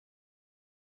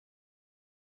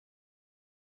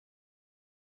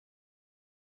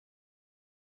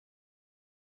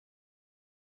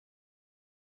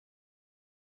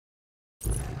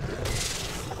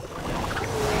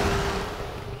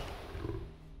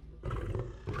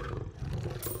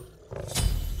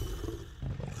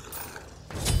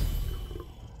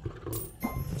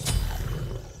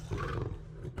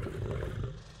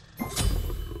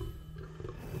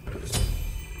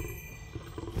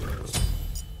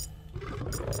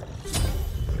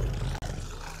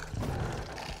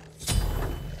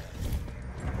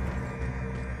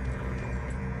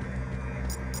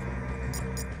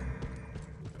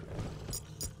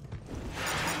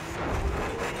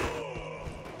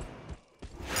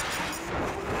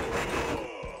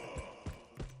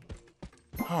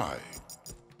Hi.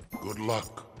 Good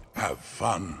luck. Have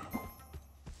fun.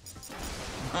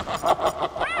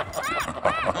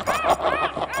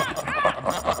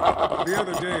 The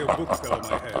other day a book fell on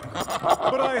my head,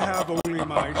 but I have only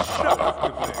my shelf to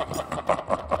blame.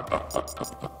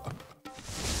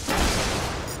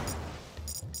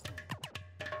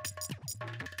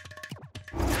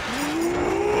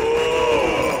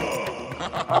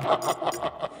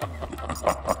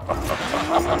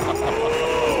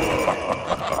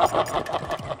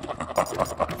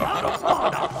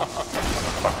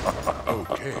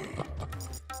 Okay.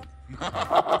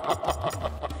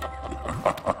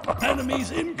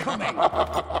 Enemies incoming!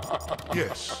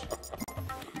 Yes.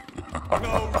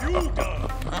 Now you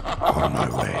done. On my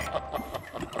way.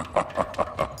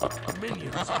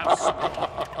 Minions have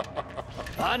spawned.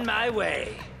 On my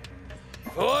way.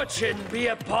 Fortune be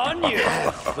upon you.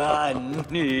 Have fun.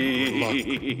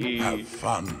 Have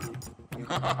fun.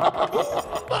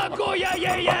 Umbago ya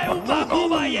yeah yeah, umbago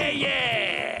ba yeah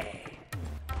yeah.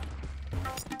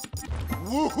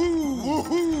 Woohoo!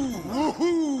 Woohoo!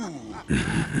 Woohoo!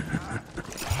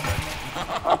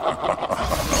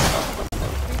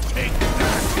 Take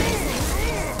that!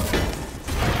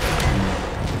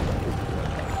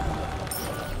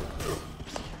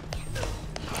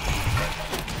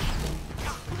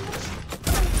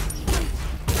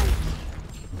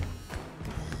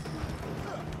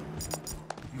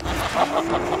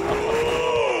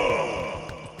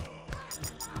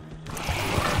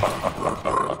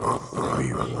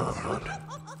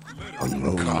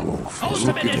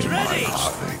 Ultimate is ready!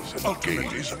 Okay,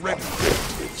 is ready.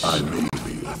 I may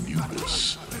be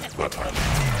Anubis, but I'm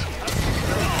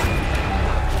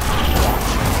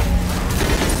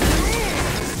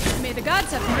May the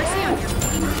gods have mercy on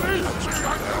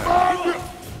you.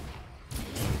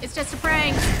 It's just a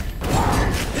prank.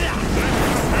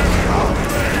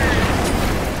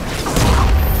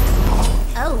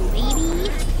 Oh, baby.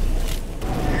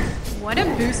 What a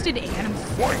boosted animal.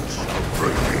 bring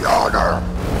the honor.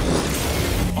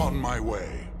 On my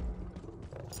way.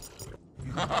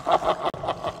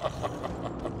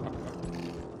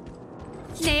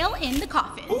 Nail in the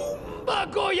coffin.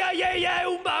 Umbago ya yeah yeah,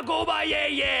 umbago ba yeah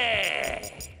yeah.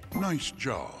 Nice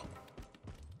job.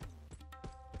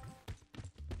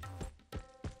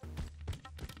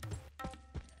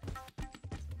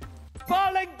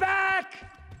 Falling back!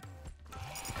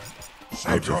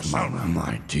 Save yourself.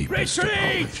 My deepest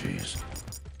Retreat! apologies.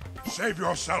 Save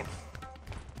yourself.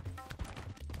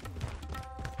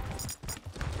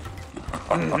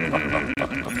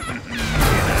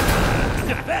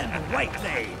 Defend White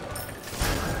Lane!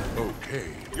 Okay.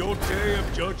 Your day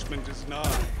of judgment is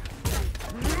nigh.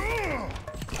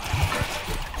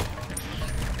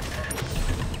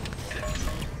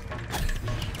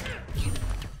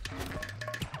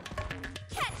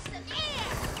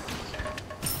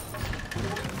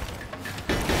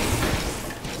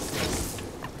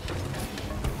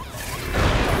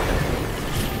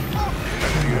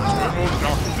 Eternal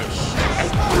darkness.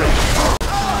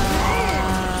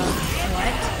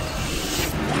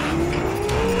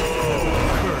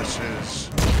 Curses.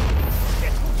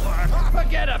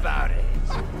 Forget about it!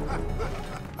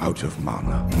 Out of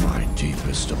mana, my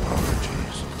deepest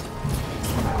apologies.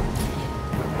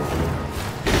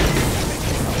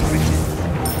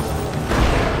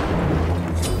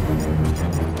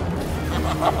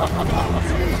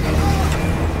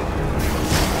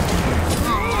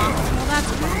 Well,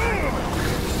 that's good.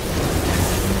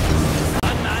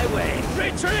 On my way!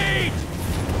 Retreat!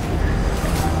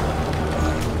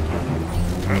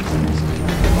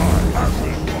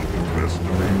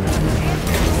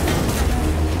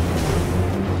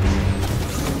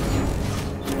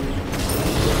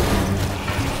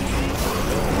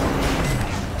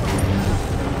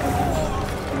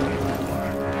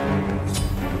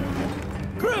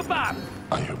 Group up!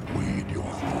 I have weighed your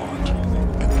heart,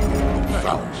 and you have been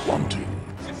found wanting.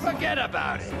 Forget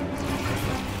about it!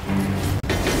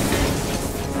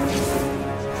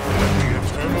 The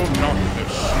eternal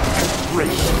darkness.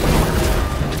 Embrace.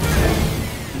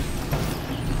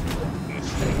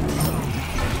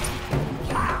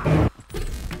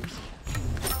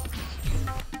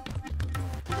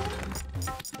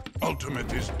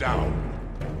 Ultimate is down.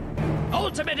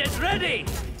 Ultimate is ready!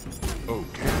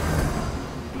 Okay.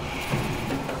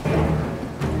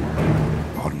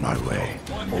 On my way.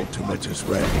 Ultimate is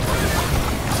ready.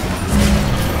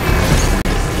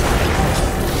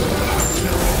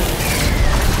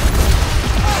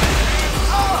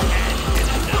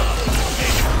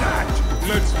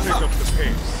 Let's pick up the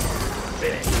pace.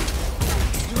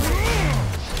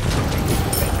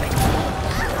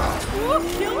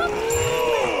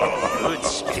 Good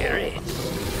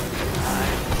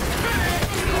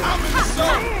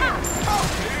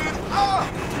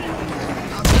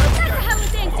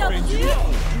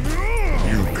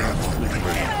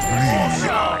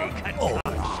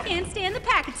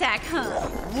attack, huh?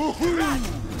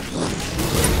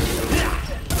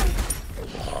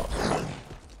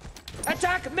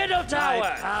 Attack middle tower! My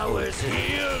powers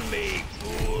heal me,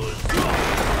 fools!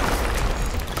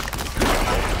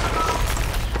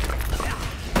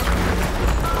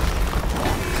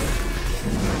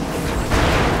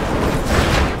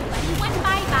 One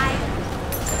bye-bye.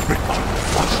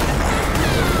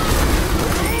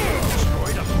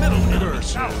 Destroyed a middle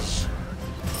versus.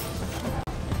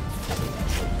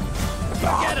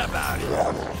 Forget about it!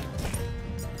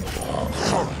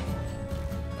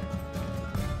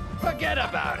 Forget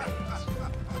about it!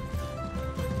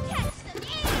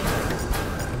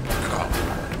 Come,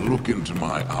 look into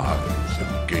my eyes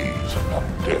and gaze upon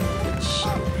death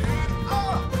itself.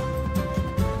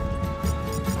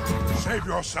 Save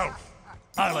yourself.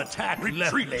 I'll attack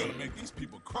Retreat. leftly. Make these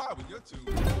people cry when you're too.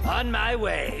 On my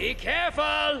way. Be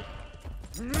careful!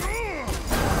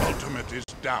 Ultimate is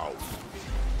down.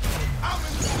 I'm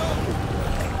in the zone.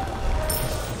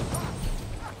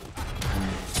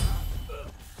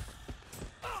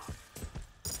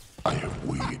 I have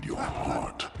weighed your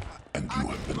heart, and you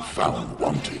have been found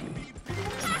wanting.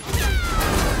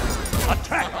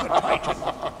 Attack the Titan!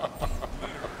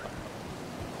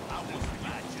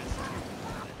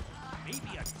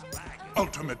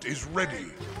 Ultimate is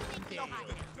ready.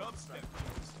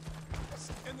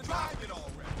 And the dial get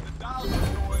all wet. The dial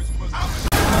noise was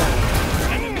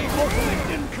Enemy forklift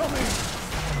incoming!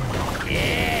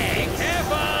 Yeah,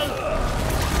 careful!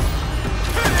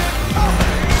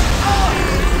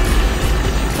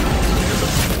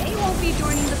 They won't be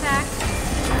joining the pack.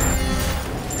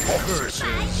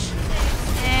 Curses.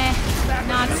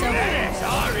 Not so good.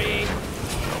 Sorry!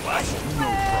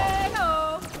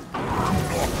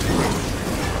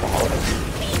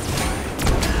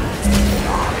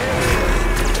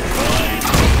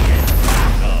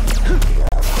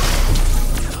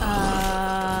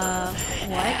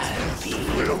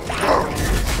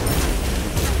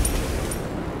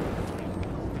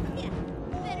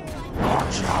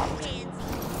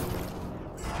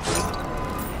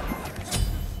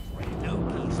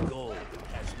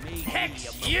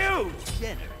 Hex you!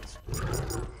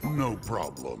 No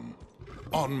problem.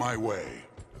 On my way.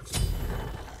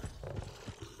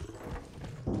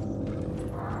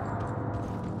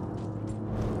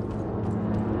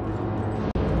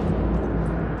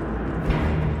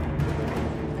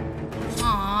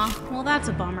 Aw, well that's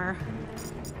a bummer.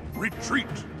 Retreat.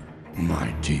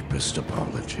 My deepest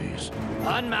apologies.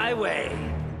 On my way.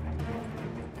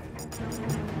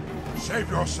 Save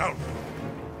yourself.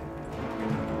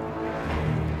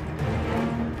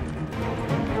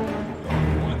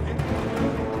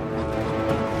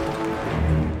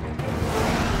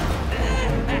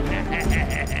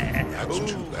 That's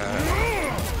too bad.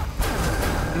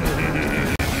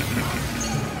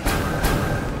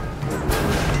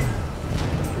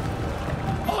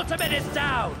 Ultimate is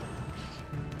down!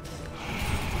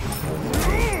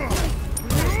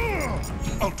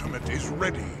 Ultimate is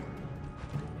ready.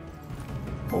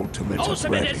 Ultimate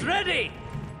Is ready!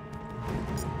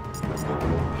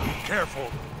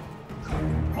 Careful.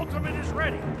 Ultimate is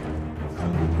ready!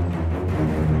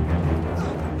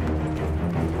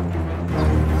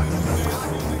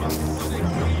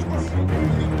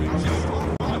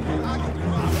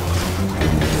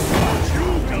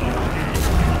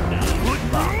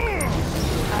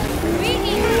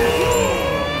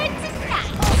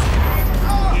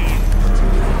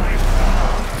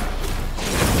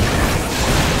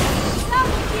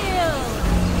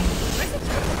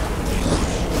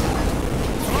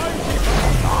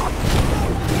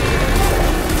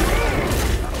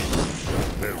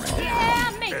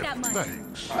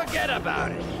 Thanks. Forget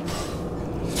about it!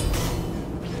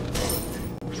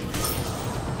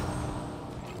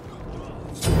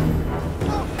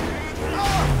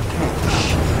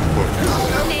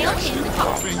 Nail in the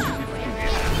coffin.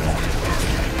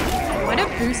 What a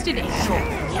boosted aim.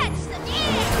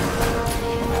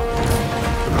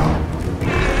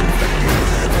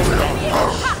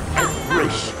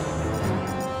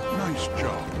 Nice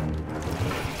job.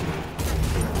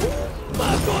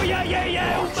 Magoya ye ye!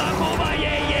 Magoba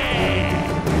ye ye!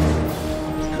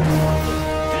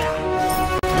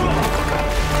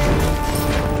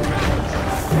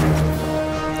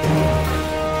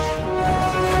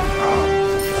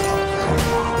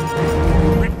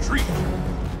 Retreat.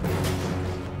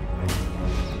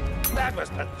 That was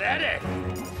pathetic!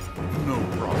 No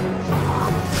problem.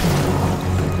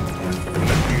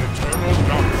 Let the eternal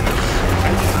darkness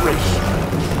embrace you.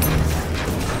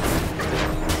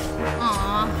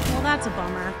 Aw, well that's a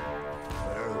bummer.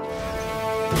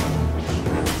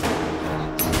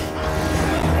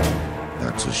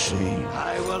 That's a to see.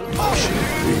 I will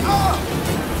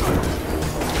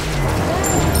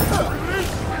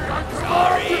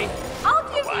Sorry. I'll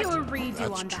give you a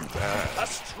redo on that. A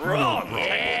strong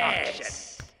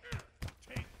yes.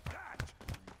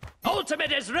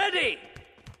 Ultimate is ready.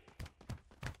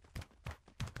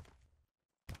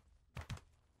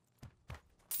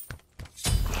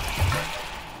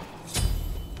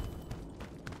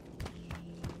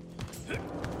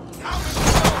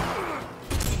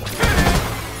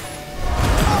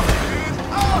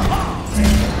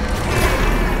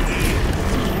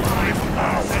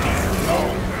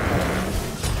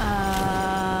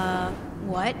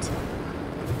 What?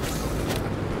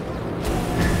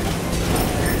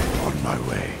 On my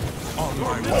way. On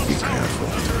my way. Be careful.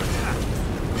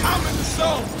 I'm in the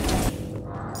zone.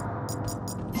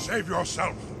 Save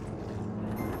yourself.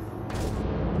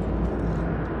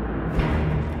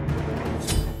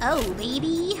 Oh,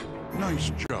 baby.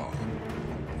 Nice job.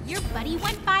 Your buddy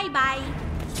went bye-bye.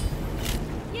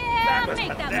 Yeah, That was make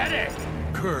that pathetic.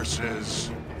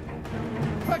 Curses.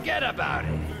 Forget about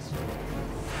it.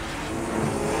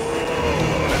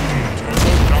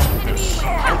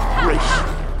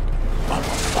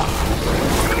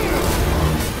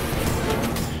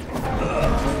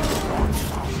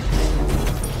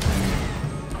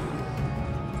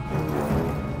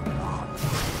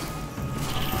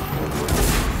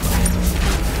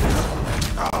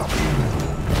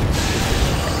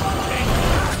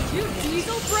 You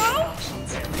diesel, bro?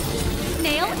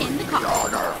 Nail in the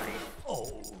car.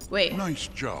 Wait, Nice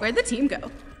job. where'd the team go?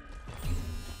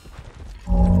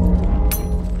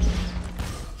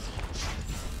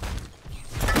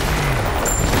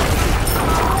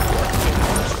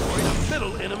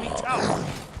 Middle enemy tower.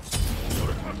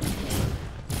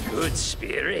 Good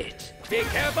spirit. Be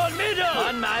careful, middle.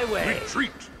 On my way.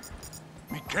 Retreat.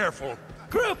 Be careful.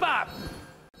 Group up.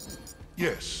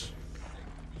 Yes.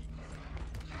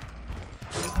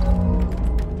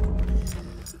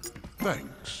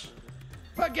 Thanks.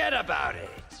 Forget about it.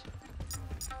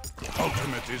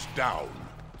 Ultimate is down.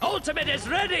 Ultimate is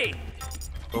ready.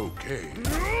 Okay.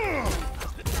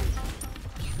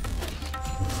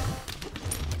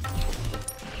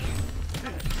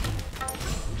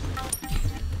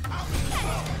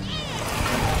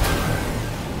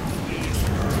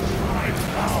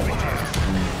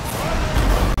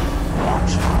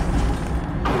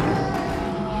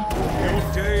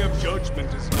 Your day of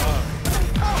judgment is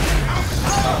nigh.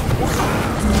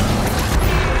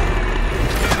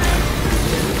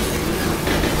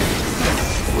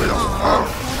 Well,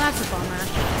 that's a bummer.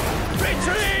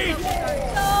 Retreat.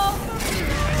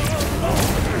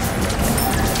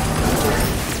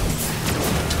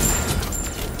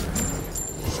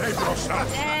 Save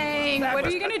yourself. Dang, That what are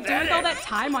was you gonna do with pathetic. all that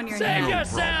time on your Save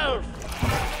hands? yourself.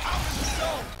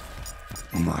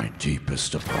 My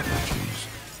deepest apologies.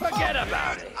 Forget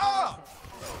about it.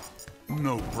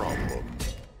 No problem.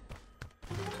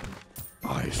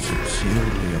 I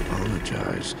sincerely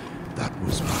apologize. That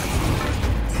was my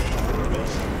fault.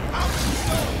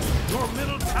 Your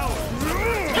middle tower.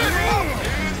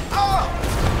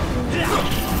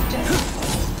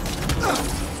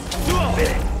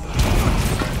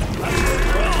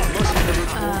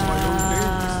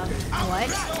 What?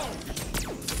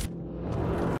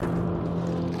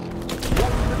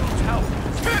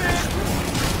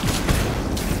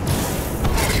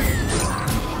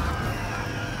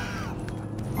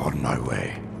 On my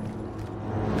way.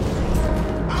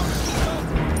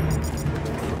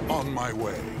 On my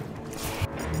way.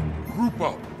 Group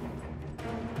up.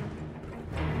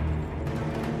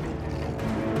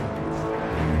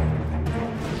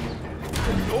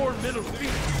 Your middle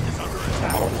field is under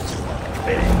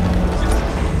attack.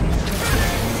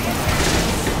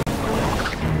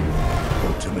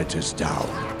 Ultimate is down.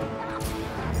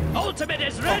 Ultimate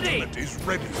is ready. Ultimate is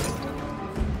ready.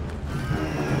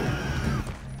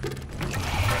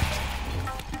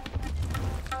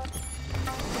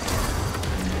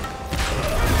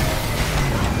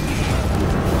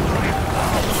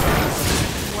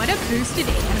 What a boosted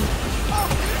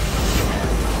aim.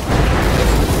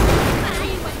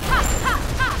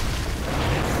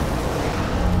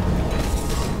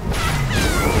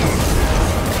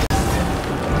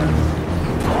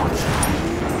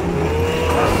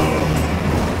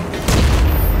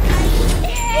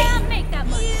 Yeah, make that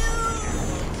money.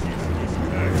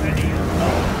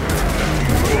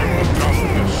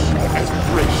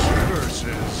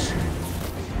 Curses.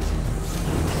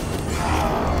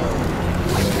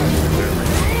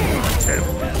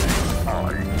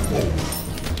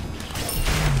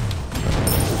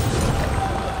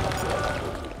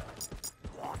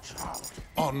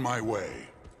 On my way.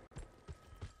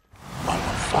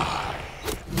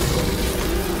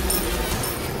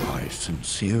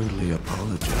 sincerely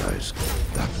apologize.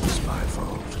 That was my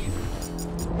fault.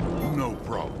 No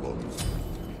problem.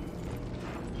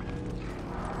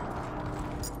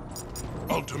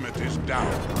 Ultimate is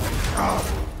down.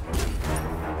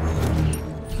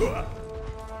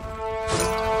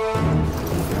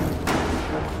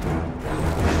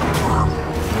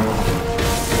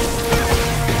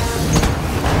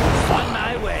 On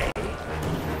my way.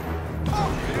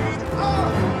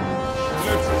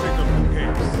 Let's take up the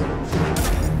pace.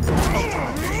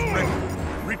 Ultimate is ready.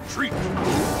 Retreat.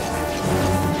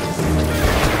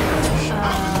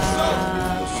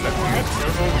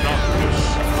 Eternal darkness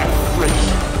and grace.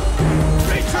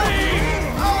 Retreat!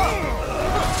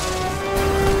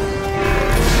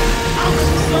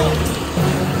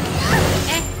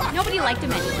 Nobody liked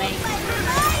him anyway.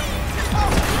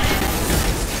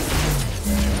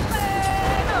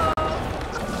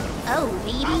 Oh,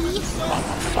 lady.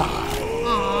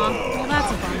 Aw, well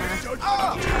that's a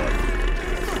bummer.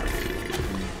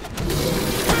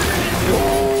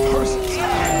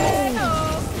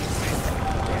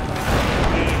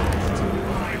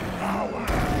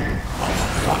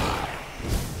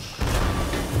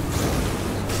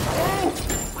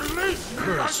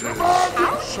 Curses.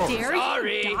 How dare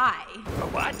Sorry. you die?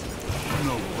 What?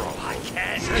 No problem. I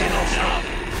can't get enough.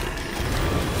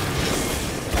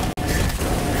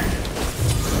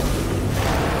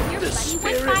 Your The buddy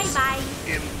went spirits bye-bye.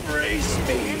 embrace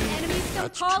me. And the enemy's still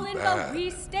That's too calling, but bad. we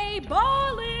stay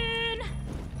ballin'.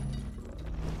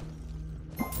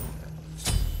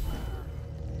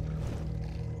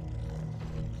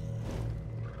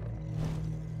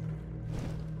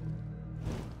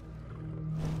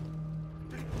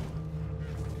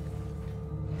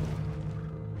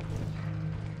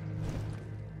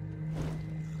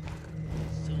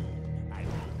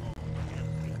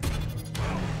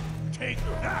 Take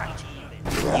that.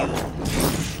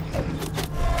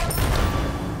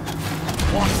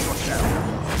 Watch yourself.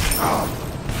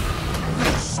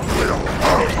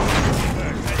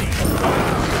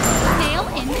 Nail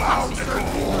in.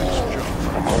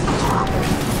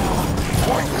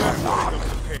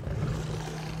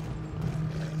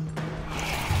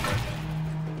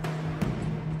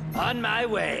 On my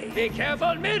way. Be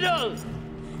careful, middle.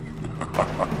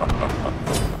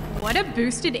 What a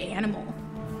boosted animal.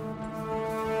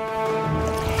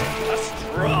 A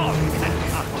strong.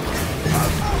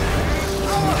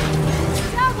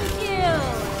 Double kill.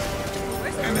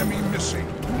 Enemy missing.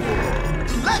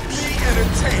 Let me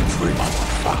entertain you.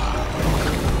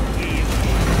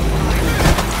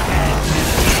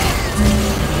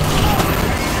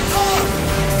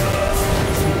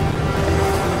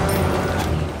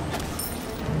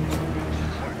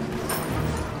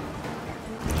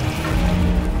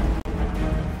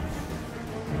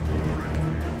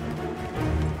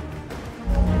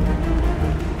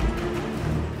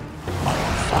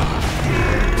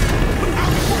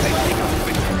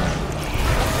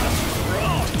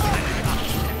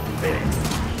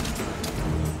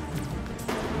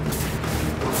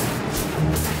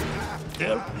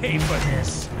 They'll pay for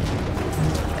this.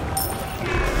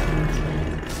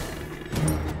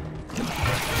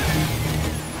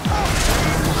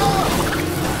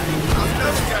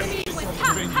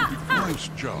 Nice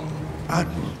job.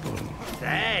 Admirable.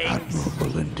 Thanks.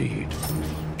 Admirable indeed.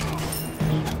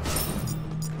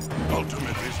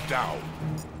 Ultimate is down.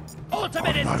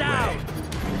 Ultimate is my down. way.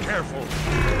 Careful.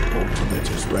 Ultimate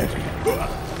is ready.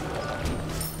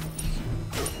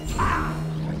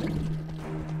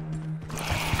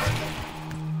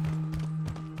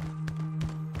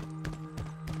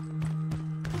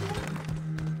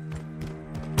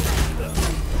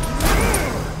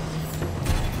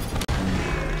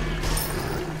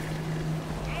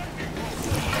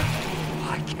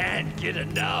 I can't get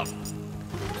enough.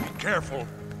 Be careful.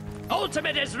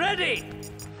 Ultimate is ready.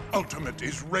 Ultimate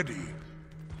is ready.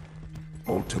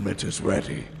 Ultimate is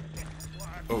ready.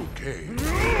 Okay.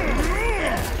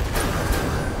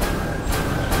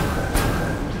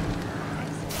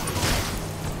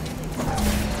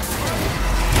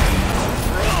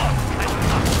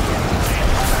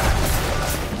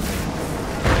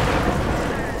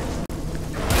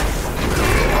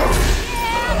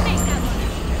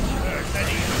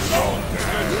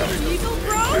 Eagle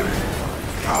bro?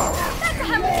 That's a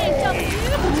hell of a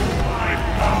W.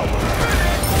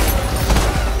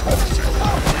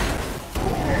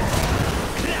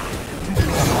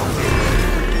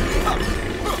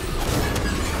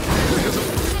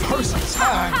 Person's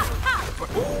time.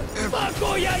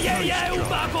 Bako ya ya ya,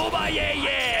 ubako ba ya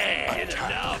ya. Get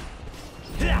enough.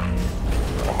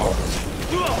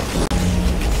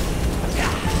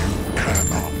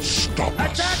 Cannot stop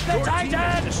Attack us. the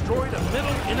Titan! Destroy the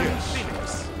middle enemy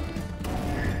Phoenix.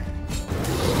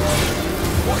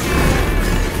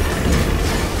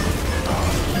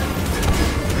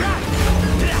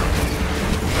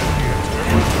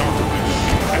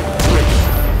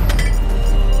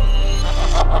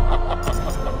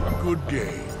 Good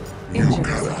game. You Injuries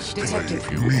cannot detected.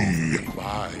 save me.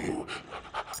 Bye.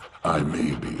 I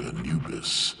may be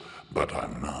Anubis, but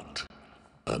I'm not